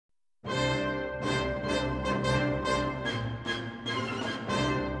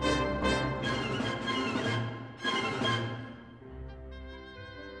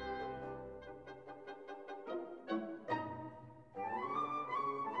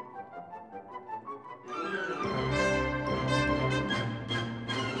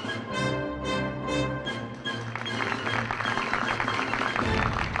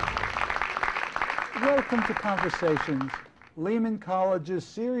Welcome to Conversations, Lehman College's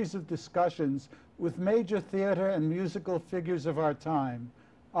series of discussions with major theater and musical figures of our time.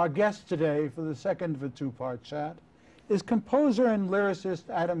 Our guest today, for the second of a two-part chat, is composer and lyricist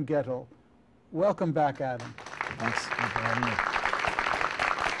Adam Guettel. Welcome back, Adam. Thanks for having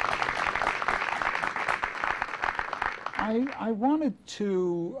me. I wanted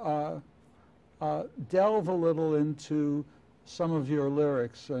to delve a little into some of your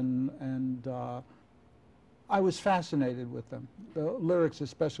lyrics, and I was fascinated with them, the lyrics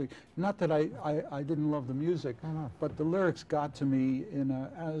especially. Not that I didn't love the music, but the lyrics got to me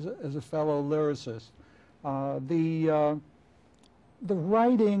as a fellow lyricist. The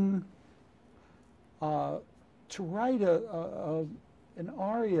writing, to write an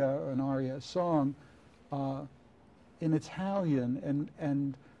aria, a song in Italian,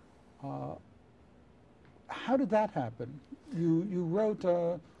 and how did that happen? You wrote,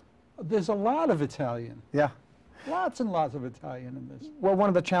 there's a lot of Italian. Yeah. Lots and lots of Italian in this. Well, one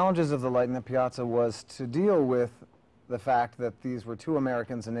of the challenges of The Light in the Piazza was to deal with the fact that these were two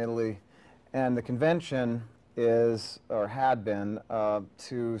Americans in Italy, and the convention is, or had been,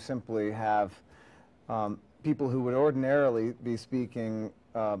 to simply have people who would ordinarily be speaking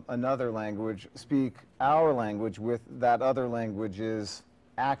another language speak our language with that other language's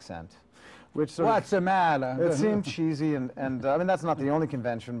accent. Which sort What's the matter? It seemed cheesy, and I mean, that's not the only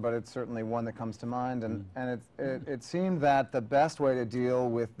convention, but it's certainly one that comes to mind. And it seemed that the best way to deal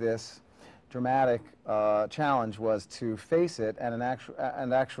with this dramatic challenge was to face it and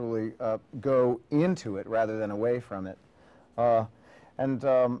actually go into it rather than away from it. And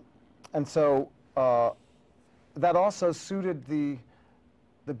so that also suited the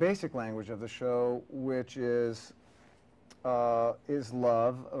basic language of the show, which is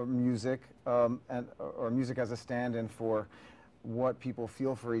love, or music, or music as a stand-in for what people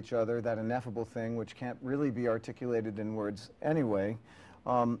feel for each other, that ineffable thing which can't really be articulated in words anyway.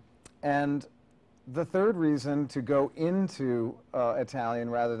 And the third reason to go into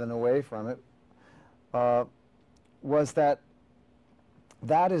Italian rather than away from it was that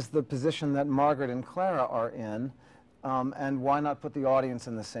is the position that Margaret and Clara are in, and why not put the audience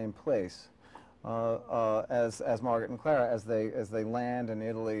in the same place? As Margaret and Clara, as they land in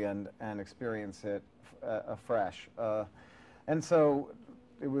Italy and experience it afresh, and so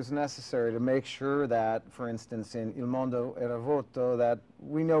it was necessary to make sure that, for instance, in Il Mondo Era Vuoto, that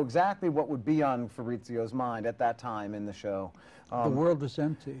we know exactly what would be on Fabrizio's mind at that time in the show. The world is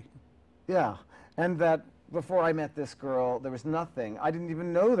empty. Yeah, and that before I met this girl, there was nothing. I didn't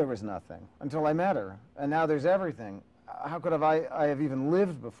even know there was nothing until I met her, and now there's everything. How could I have even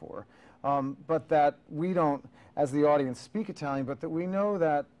lived before? But that we don't, as the audience, speak Italian, but that we know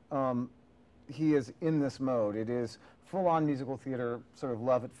that he is in this mode. It is full-on musical theater, sort of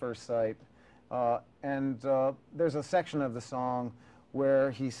love at first sight. And there's a section of the song where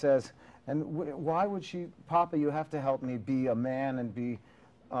he says, and why would she, Papa, you have to help me be a man and be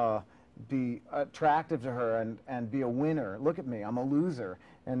attractive to her and be a winner. Look at me, I'm a loser.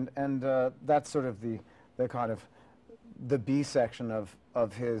 And that's sort of the kind of the B section of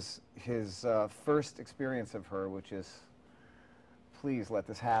his first experience of her, which is, please let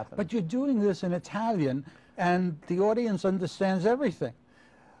this happen. But you're doing this in Italian, and the audience understands everything.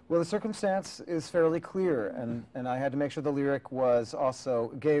 Well, the circumstance is fairly clear, and I had to make sure the lyric was also,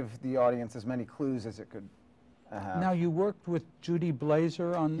 gave the audience as many clues as it could have. Now, you worked with Judy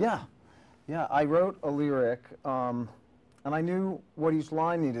Blazer on... Yeah, I wrote a lyric, and I knew what each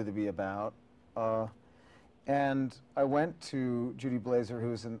line needed to be about. And I went to Judy Blazer,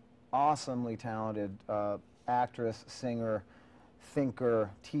 who's an awesomely talented actress, singer,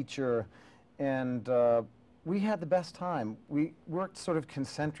 thinker, teacher, and we had the best time. We worked sort of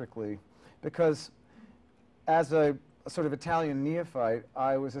concentrically because as a sort of Italian neophyte,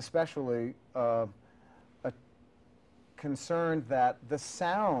 I was especially concerned that the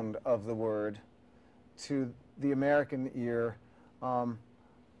sound of the word to the American ear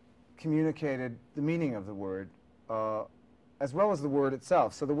communicated the meaning of the word, as well as the word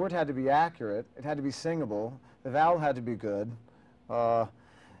itself. So the word had to be accurate, it had to be singable, the vowel had to be good, and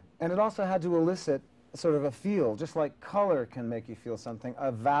it also had to elicit sort of a feel, just like color can make you feel something,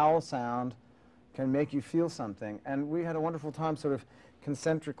 a vowel sound can make you feel something. And we had a wonderful time sort of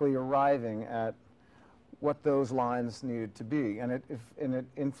concentrically arriving at what those lines needed to be, and it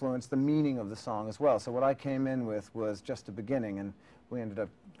influenced the meaning of the song as well. So what I came in with was just a beginning, and we ended up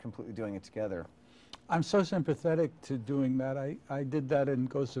completely doing it together. I'm so sympathetic to doing that. I did that in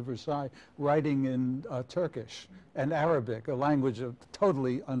Ghosts of Versailles, writing in Turkish and Arabic, a language I'm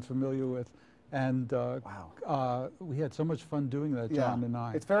totally unfamiliar with. And Wow. We had so much fun doing that, John and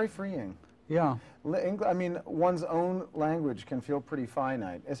I. It's very freeing. Yeah. I mean, one's own language can feel pretty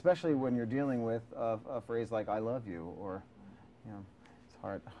finite, especially when you're dealing with a phrase like "I love you," or, you know, it's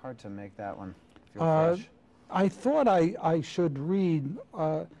hard to make that one feel fresh. I thought I should read.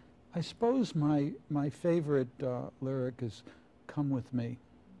 I suppose my favorite lyric is "Come with me."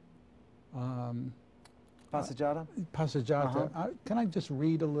 Passeggiata? Passeggiata. Can I just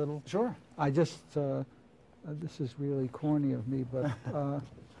read a little? Sure. I just. This is really corny of me, but.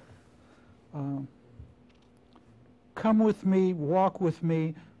 Come with me,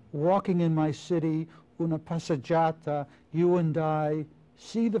 walking in my city, una passeggiata, you and I,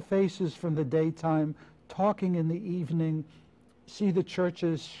 see the faces from the daytime, talking in the evening, see the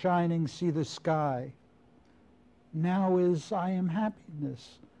churches shining, see the sky. Now is I am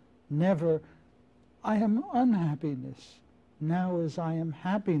happiness, never I am unhappiness. Now is I am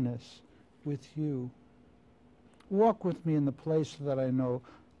happiness with you. Walk with me in the place that I know,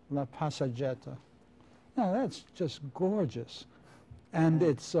 La Passeggiata. Now that's just gorgeous. And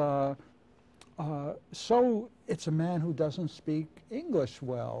it's it's a man who doesn't speak English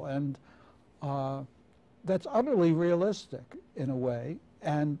well, and that's utterly realistic in a way,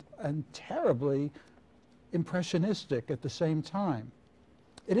 and terribly impressionistic at the same time.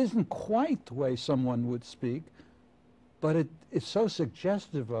 It isn't quite the way someone would speak, but it's so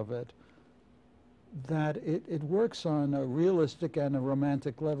suggestive of it that it works on a realistic and a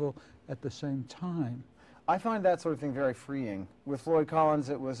romantic level at the same time. I find that sort of thing very freeing. With Floyd Collins,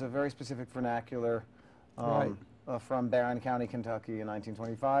 it was a very specific vernacular from Barron County, Kentucky in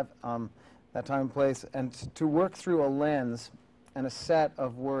 1925, that time and place, and to work through a lens and a set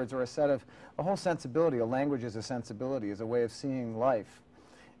of words, or a whole sensibility. A language is a sensibility, is a way of seeing life.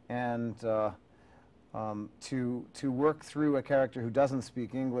 And to work through a character who doesn't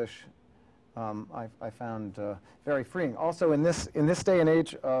speak English, I found very freeing. Also, in this day and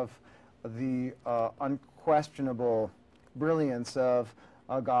age of the unquestionable brilliance of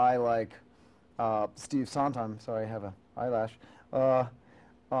a guy like Steve Sondheim, sorry, I have an eyelash,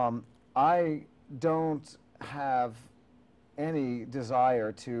 I don't have any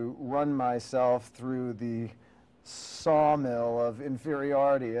desire to run myself through the sawmill of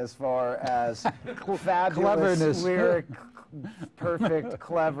inferiority as far as fabulous, lyric, perfect,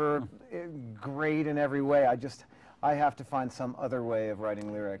 clever, great in every way. I have to find some other way of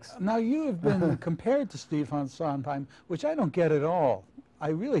writing lyrics. Now, you have been compared to Steve Sondheim, which I don't get at all. I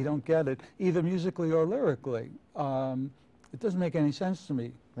really don't get it, either musically or lyrically. It doesn't make any sense to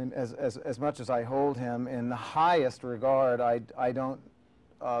me. I mean, as much as I hold him in the highest regard, I don't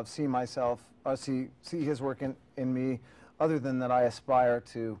see myself, see his work in me, other than that I aspire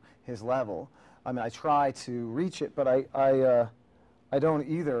to his level. I mean, I try to reach it, but I don't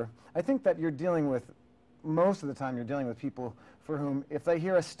either. I think that you're dealing with, most of the time you're dealing with people for whom, if they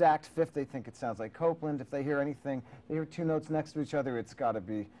hear a stacked fifth, they think it sounds like Copeland. If they hear anything, they hear two notes next to each other, it's got to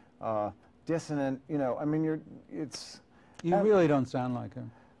be dissonant. You know, I mean, You really don't sound like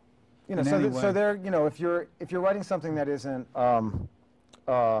him. You know, so there, you know, if you're writing something that isn't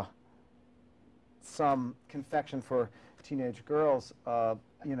some confection for teenage girls,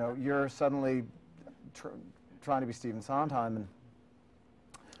 you know, you're suddenly trying to be Stephen Sondheim. And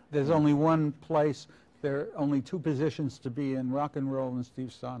there's only one place. There are only two positions to be in: rock and roll and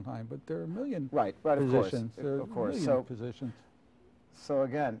Steve Sondheim. But there are a million positions. Of course. So positions. So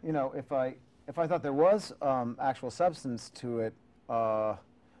again, you know, if I thought there was actual substance to it, I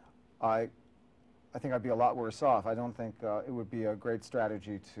think I'd be a lot worse off. I don't think it would be a great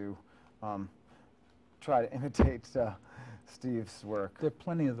strategy to try to imitate Steve's work. There are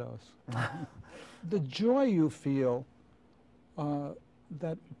plenty of those. The joy you feel,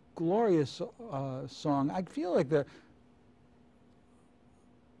 that glorious song. I feel like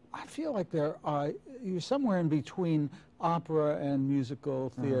you're somewhere in between opera and musical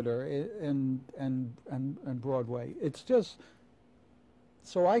theater and Broadway. It's just,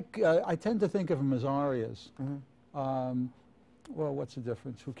 so I tend to think of them as arias. Well, what's the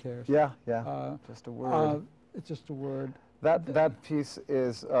difference? Who cares? Yeah, just a word. It's just a word. That piece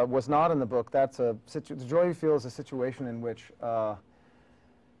was not in the book. That's the joy you feel is a situation in which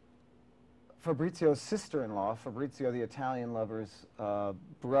Fabrizio's sister-in-law, Fabrizio the Italian lover's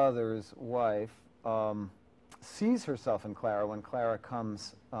brother's wife, sees herself in Clara when Clara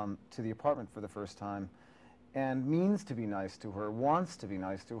comes to the apartment for the first time, and means to be nice to her, wants to be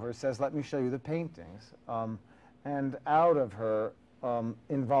nice to her, says, "Let me show you the paintings." And out of her,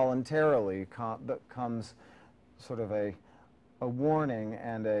 involuntarily, comes sort of a warning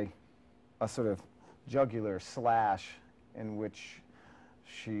and a sort of jugular slash in which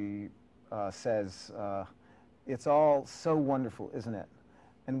she says, "It's all so wonderful, isn't it?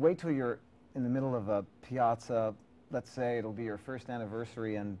 And wait till you're in the middle of a piazza. Let's say it'll be your first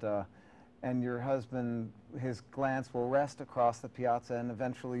anniversary, and your husband, his glance will rest across the piazza, and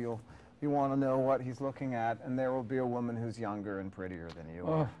eventually you want to know what he's looking at, and there will be a woman who's younger and prettier than you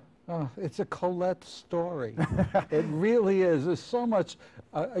are. Oh, it's a Colette story. It really is. There's so much.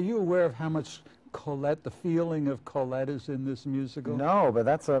 Are you aware of how much Colette, the feeling of Colette, is in this musical? No, but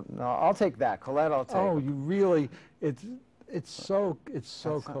no, I'll take that. Colette, I'll take. Oh, you really, it's so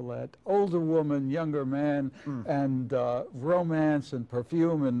Colette. Older woman, younger man, and romance and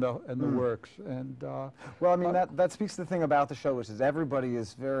perfume and the works. And well, I mean that speaks to the thing about the show, which is everybody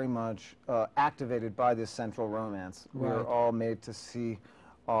is very much activated by this central romance. Right. We're all made to see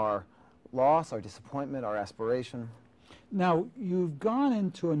our loss, our disappointment, our aspiration. Now you've gone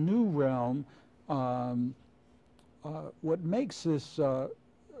into a new realm. What makes this so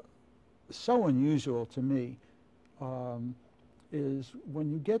unusual to me is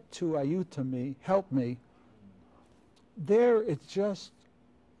when you get to Aiutami, Help Me, there it's just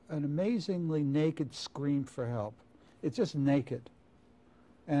an amazingly naked scream for help. It's just naked.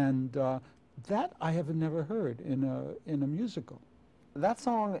 And that I have never heard in a musical. That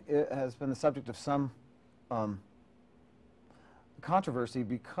song has been the subject of some controversy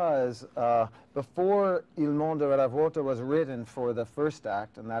because before Il Mondo era vuoto was written for the first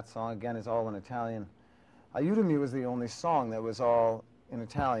act, and that song again is all in Italian, Aiutami was the only song that was all in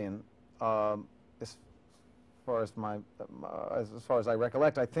Italian, as far as I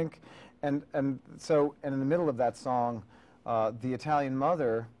recollect, I think, and in the middle of that song, the Italian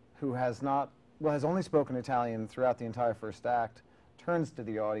mother, who has only spoken Italian throughout the entire first act, turns to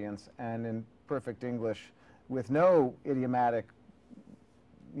the audience and in perfect English, with no idiomatic,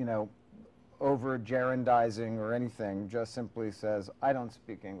 over-gerundizing or anything, just simply says, "I don't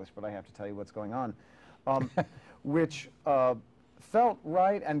speak English, but I have to tell you what's going on," which felt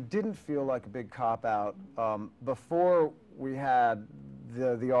right and didn't feel like a big cop-out before we had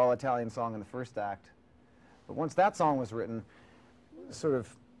the all-Italian song in the first act. But once that song was written,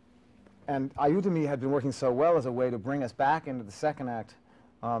 and Aiutami had been working so well as a way to bring us back into the second act,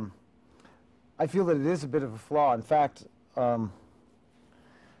 I feel that it is a bit of a flaw. In fact,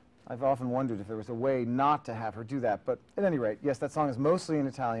 I've often wondered if there was a way not to have her do that. But at any rate, yes, that song is mostly in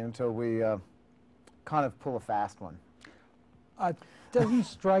Italian until we kind of pull a fast one. It doesn't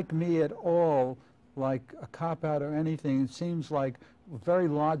strike me at all like a cop-out or anything. It seems like very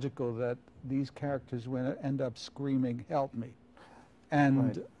logical that these characters will end up screaming, "Help me."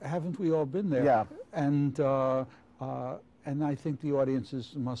 And Right. haven't we all been there? Yeah. And I think the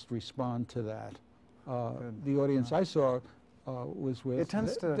audiences must respond to that. The audience I saw was with, It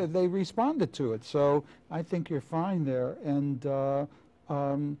tends to... they responded to it. So I think you're fine there. And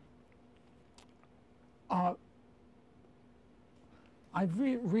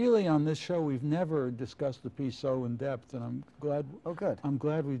really on this show we've never discussed the piece so in depth, and I'm glad. Oh, good. I'm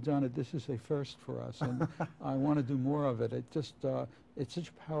glad we've done it. This is a first for us, and I want to do more of it. It just it's such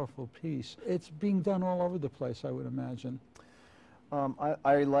a powerful piece. It's being done all over the place, I would imagine.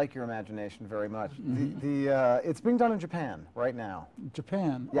 I like your imagination very much. Mm-hmm. It's being done in Japan right now.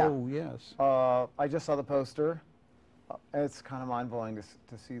 Japan. Yeah. Oh yes. I just saw the poster. It's kind of mind-blowing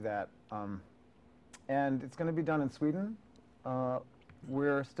to see that. And it's going to be done in Sweden.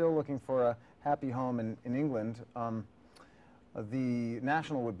 We're still looking for a happy home in England. The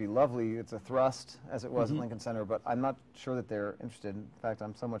National would be lovely. It's a thrust, as it was at Lincoln Center, but I'm not sure that they're interested. In fact,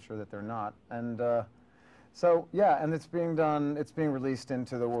 I'm somewhat sure that they're not. And so, yeah, and it's being released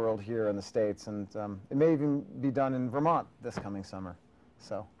into the world here in the States, and it may even be done in Vermont this coming summer.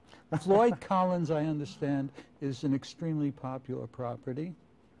 So, Floyd Collins, I understand, is an extremely popular property,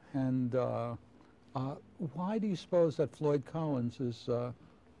 and why do you suppose that Floyd Collins is,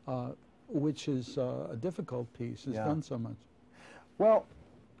 which is a difficult piece, is done so much? Well,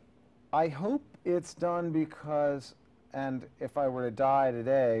 I hope it's done because, and if I were to die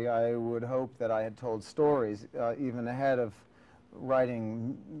today, I would hope that I had told stories, even ahead of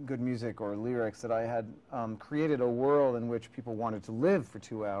writing good music or lyrics, that I had created a world in which people wanted to live for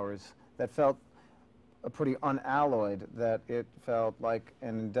 2 hours that felt pretty unalloyed, that it felt like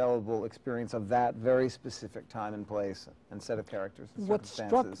an indelible experience of that very specific time and place and set of characters and What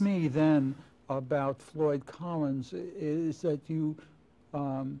circumstances. struck me then about Floyd Collins is that you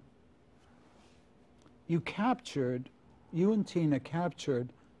and Tina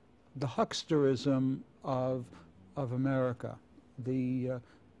captured the hucksterism of America, the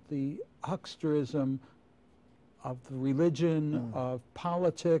hucksterism of the religion, of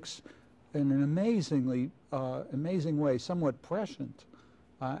politics, in an amazing way, somewhat prescient,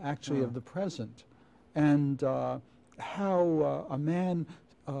 actually, of the present, and how a man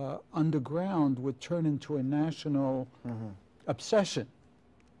underground would turn into a national obsession.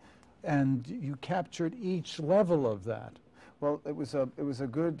 And you captured each level of that. Well, it was a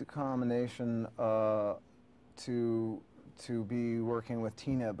good combination to be working with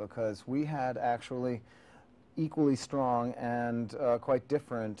Tina, because we had actually equally strong and quite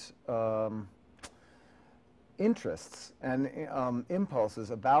different interests and impulses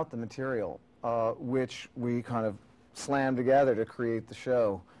about the material, which we kind of slammed together to create the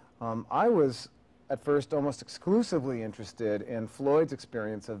show. I was at first almost exclusively interested in Floyd's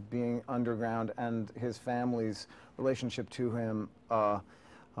experience of being underground and his family's relationship to him,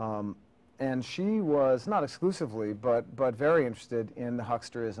 and she was not exclusively, but very interested in the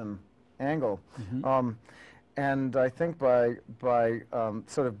hucksterism angle. And I think by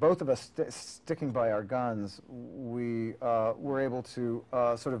sort of both of us sticking by our guns, we were able to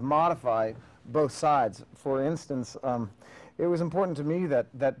sort of modify both sides. For instance, it was important to me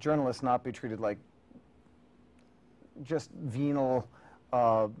that journalists not be treated like just venal,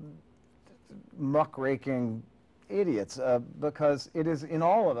 muckraking idiots, because it is in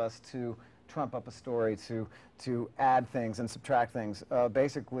all of us to trump up a story, to add things and subtract things,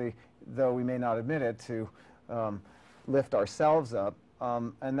 basically, though we may not admit it, to lift ourselves up,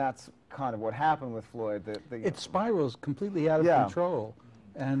 and that's kind of what happened with Floyd. It spirals completely out of control.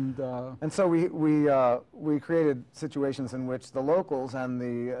 And so we created situations in which the locals and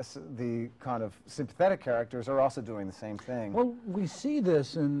the kind of sympathetic characters are also doing the same thing. Well, we see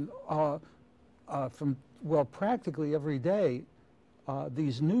this in from practically every day.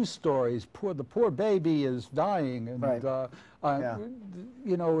 These news stories, the poor baby is dying, and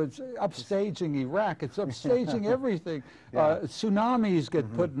you know, it's upstaging Iraq, it's upstaging everything. Tsunamis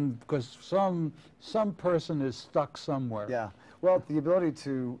get put in because some person is stuck somewhere. Yeah. Well, the ability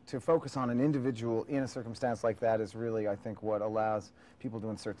to focus on an individual in a circumstance like that is really, I think, what allows people to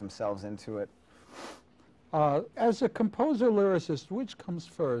insert themselves into it. As a composer-lyricist, which comes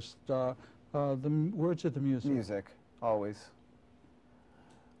first, the words or the music? Music, always.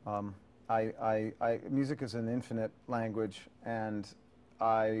 Music is an infinite language, and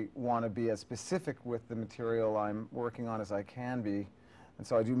I want to be as specific with the material I'm working on as I can be. And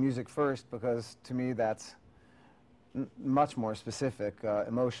so I do music first, because to me that's much more specific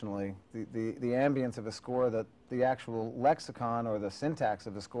emotionally. The ambience of a score, the actual lexicon or the syntax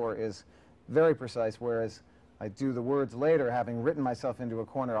of the score is very precise, whereas I do the words later. Having written myself into a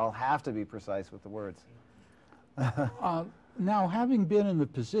corner, I'll have to be precise with the words. Now, having been in the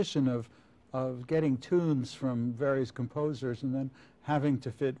position of getting tunes from various composers and then having to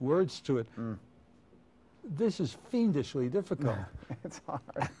fit words to it, this is fiendishly difficult. It's hard.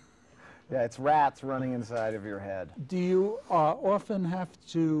 Yeah, it's rats running inside of your head. Do you often have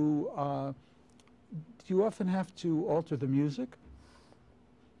to alter the music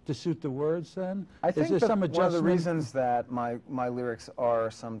to suit the words then? I think that some one of the reasons that my lyrics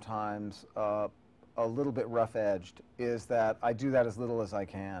are sometimes a little bit rough-edged is that I do that as little as I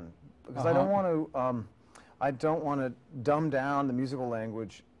can, because I don't want to dumb down the musical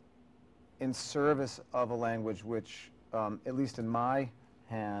language in service of a language which, at least in my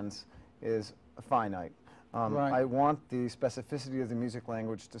hands, is finite. I want the specificity of the music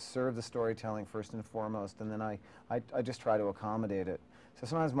language to serve the storytelling first and foremost, and then I just try to accommodate it. So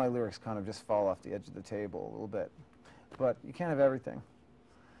sometimes my lyrics kind of just fall off the edge of the table a little bit, but you can't have everything.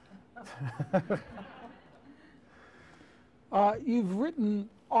 You've written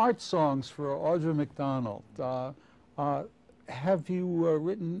art songs for Audra McDonald. Have you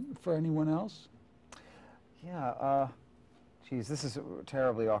written for anyone else? Yeah. Geez, this is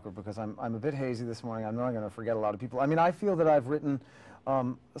terribly awkward because I'm a bit hazy this morning. I'm not going to forget a lot of people. I mean, I feel that I've written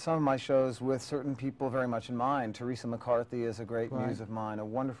some of my shows with certain people very much in mind. Teresa McCarthy is a great muse of mine, a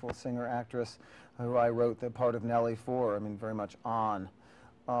wonderful singer-actress who I wrote the part of Nellie for, I mean, very much on.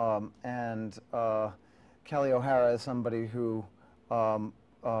 And Kelly O'Hara is somebody who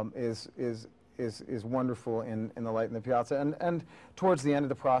is wonderful in The Light in the Piazza. And towards the end of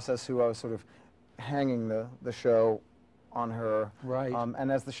the process, who I was sort of hanging the show on her. Right.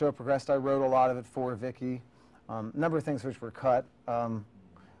 And as the show progressed, I wrote a lot of it for Vicki. A number of things which were cut,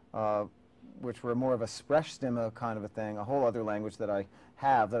 which were more of a Sprechstimme kind of a thing, a whole other language that I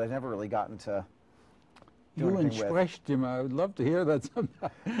have that I've never really gotten to do You and anything with. Sprechstimme, I would love to hear that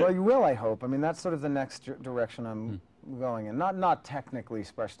sometime. Well, you will, I hope. I mean, that's sort of the next direction I'm going in. Not technically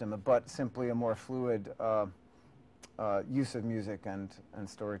Sprechstimme, but simply a more fluid use of music and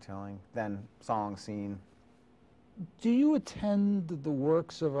storytelling than song, scene. Do you attend the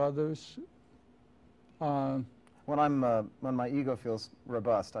works of others? When my ego feels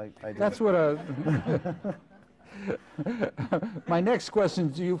robust, I do. That's what My next question,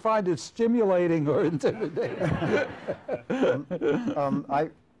 do you find it stimulating or intimidating?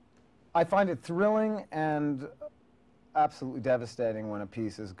 I find it thrilling and absolutely devastating when a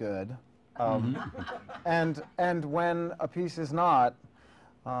piece is good. And when a piece is not,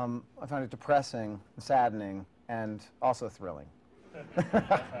 I find it depressing, saddening, and also thrilling.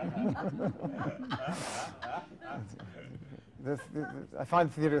 I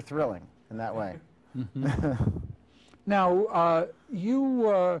find theater thrilling in that way. Now,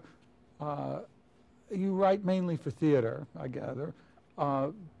 you write mainly for theater, I gather,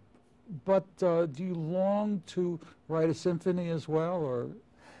 but do you long to write a symphony as well, or?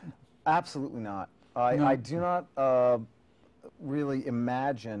 Absolutely not. No. I do not really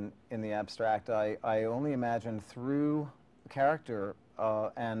imagine in the abstract. I only imagine through character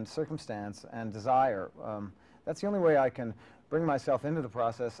and circumstance and desire. That's the only way I can bring myself into the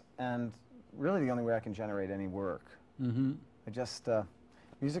process, and really the only way I can generate any work. Mm-hmm. I just,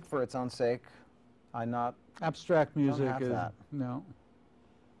 music for its own sake, Abstract music have is, that. no.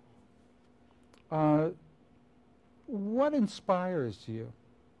 What inspires you?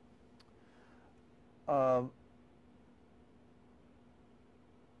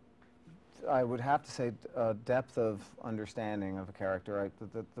 I would have to say depth of understanding of a character.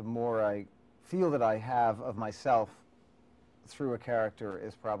 The more I feel that I have of myself through a character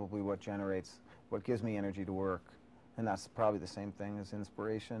is probably what gives me energy to work. And that's probably the same thing as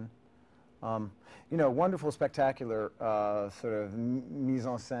inspiration. You know, wonderful, spectacular sort of mise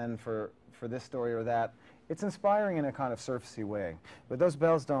en scène for this story or that. It's inspiring in a kind of surfacey way, but those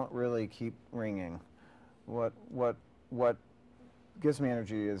bells don't really keep ringing. What gives me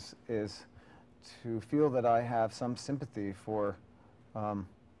energy is to feel that I have some sympathy for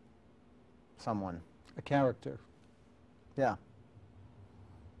someone. A character. Yeah.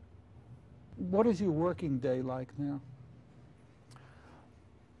 What is your working day like now?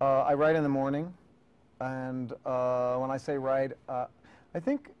 I write in the morning, and when I say write, I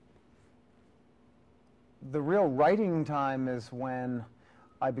think the real writing time is when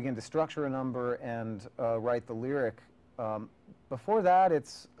I begin to structure a number and write the lyric. Before that,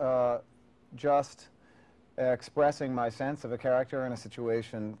 it's just expressing my sense of a character and a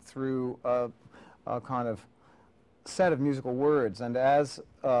situation through a kind of set of musical words. And as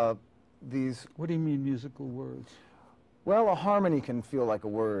these... What do you mean musical words? Well, a harmony can feel like a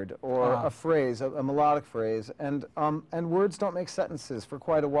word, or a phrase, a melodic phrase, and words don't make sentences for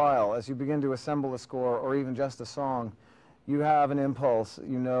quite a while. As you begin to assemble a score, or even just a song, you have an impulse.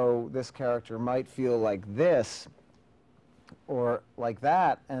 You know, this character might feel like this, or like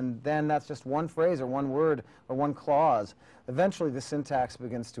that, and then that's just one phrase, or one word, or one clause. Eventually, the syntax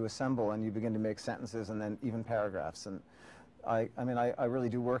begins to assemble, and you begin to make sentences, and then even paragraphs. And I mean, I really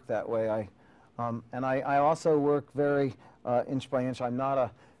do work that way. And I also work very inch by inch. I'm not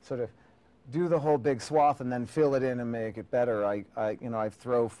a sort of do the whole big swath and then fill it in and make it better. I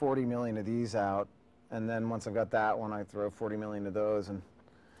throw 40 million of these out, and then once I've got that one, I throw 40 million of those. And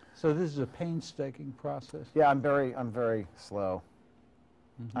so this is a painstaking process. yeah, I'm very slow.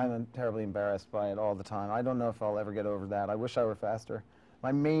 Mm-hmm. I'm terribly embarrassed by it all the time. I don't know if I'll ever get over that. I wish I were faster.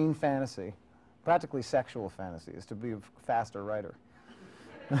 My main fantasy, practically sexual fantasy, is to be a faster writer.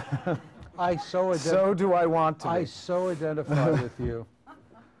 So do I want to be. I so identify with you.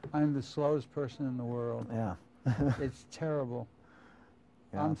 I'm the slowest person in the world. Yeah. It's terrible.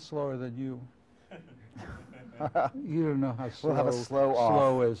 Yeah. I'm slower than you. You don't know how slow, We'll have a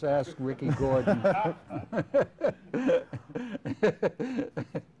slow is. Ask Ricky Gordon.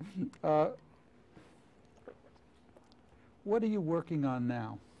 What are you working on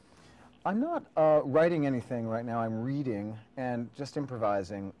now? I'm not writing anything right now. I'm reading and just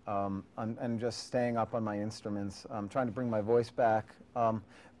improvising and just staying up on my instruments. I'm trying to bring my voice back.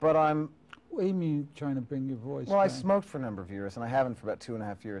 But I'm... What do you mean trying to bring your voice Well, back? I smoked for a number of years, and I haven't for about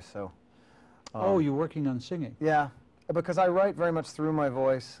 2.5 years, so... oh, you're working on singing? Yeah, because I write very much through my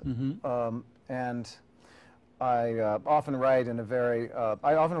voice, Mm-hmm. and I often write in a very...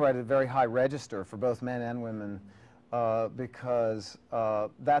 I often write at a very high register for both men and women, because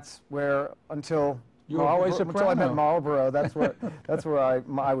that's where until I met Marlborough, that's where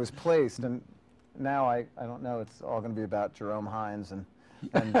I was placed, and now I don't know. It's all going to be about Jerome Hines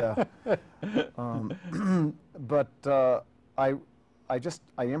but I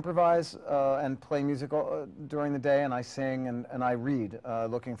improvise and play music during the day, and I sing and I read,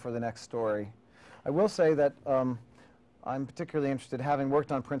 looking for the next story. I will say that. I'm particularly interested, having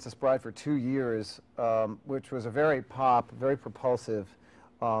worked on Princess Bride for 2 years, which was a very pop, very propulsive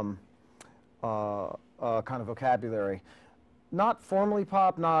kind of vocabulary. Not formally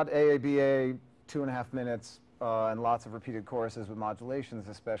pop, not AABA, 2.5 minutes, and lots of repeated choruses with modulations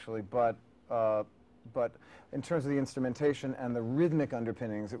especially, but in terms of the instrumentation and the rhythmic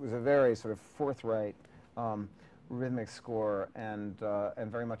underpinnings, it was a very sort of forthright rhythmic score and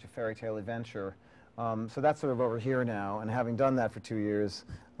very much a fairy tale adventure. So that's sort of over here now, and having done that for 2 years,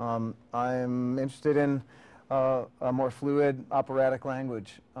 I'm interested in a more fluid operatic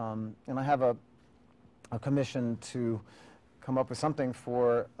language. And I have a commission to come up with something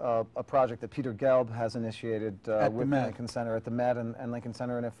for a project that Peter Gelb has initiated with Lincoln Center, at the Met and Lincoln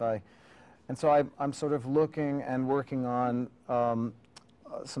Center. And so I'm sort of looking and working on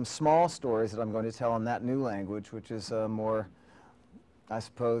some small stories that I'm going to tell in that new language, which is more, I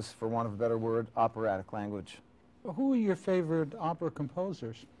suppose, for want of a better word, operatic language. Well, who are your favorite opera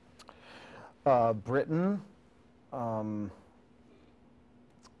composers? Britten,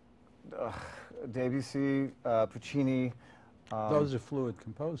 Debussy, Puccini. Those are fluid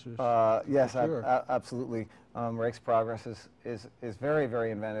composers. Yes, sure. Absolutely. Rake's Progress is very,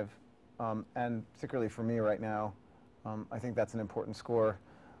 very inventive, and particularly for me right now, I think that's an important score.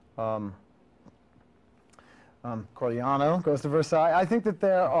 Corigliano goes to Versailles. I think that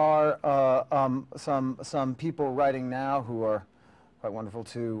there are some people writing now who are quite wonderful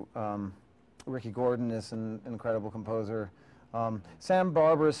too. Ricky Gordon is an incredible composer. Sam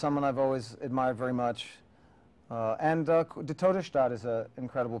Barber is someone I've always admired very much. And De Todesstadt is an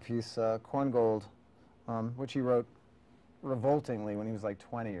incredible piece, Korngold, which he wrote revoltingly when he was like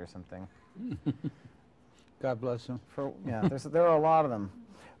 20 or something. God bless him. Yeah, there are a lot of them.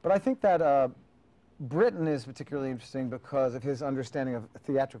 But I think that Britten is particularly interesting because of his understanding of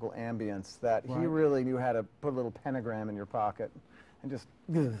theatrical ambience, that he really knew how to put a little pentagram in your pocket and just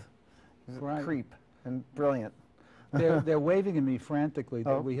creep, and brilliant. They're waving at me frantically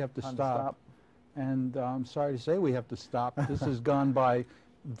that we have to stop. Stop. And I'm sorry to say we have to stop. This has gone by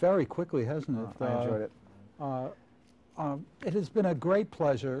very quickly, hasn't it? I enjoyed it. It has been a great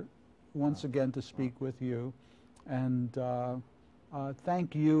pleasure once again to speak with you. And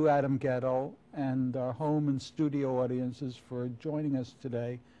thank you, Adam Guettel, and our home and studio audiences for joining us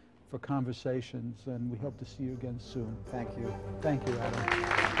today for Conversations. And we hope to see you again soon. Thank you. Thank you, Adam.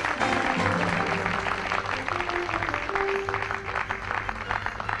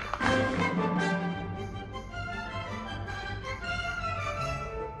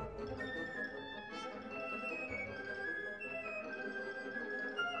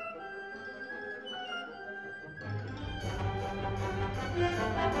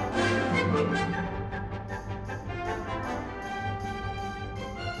 Thank you.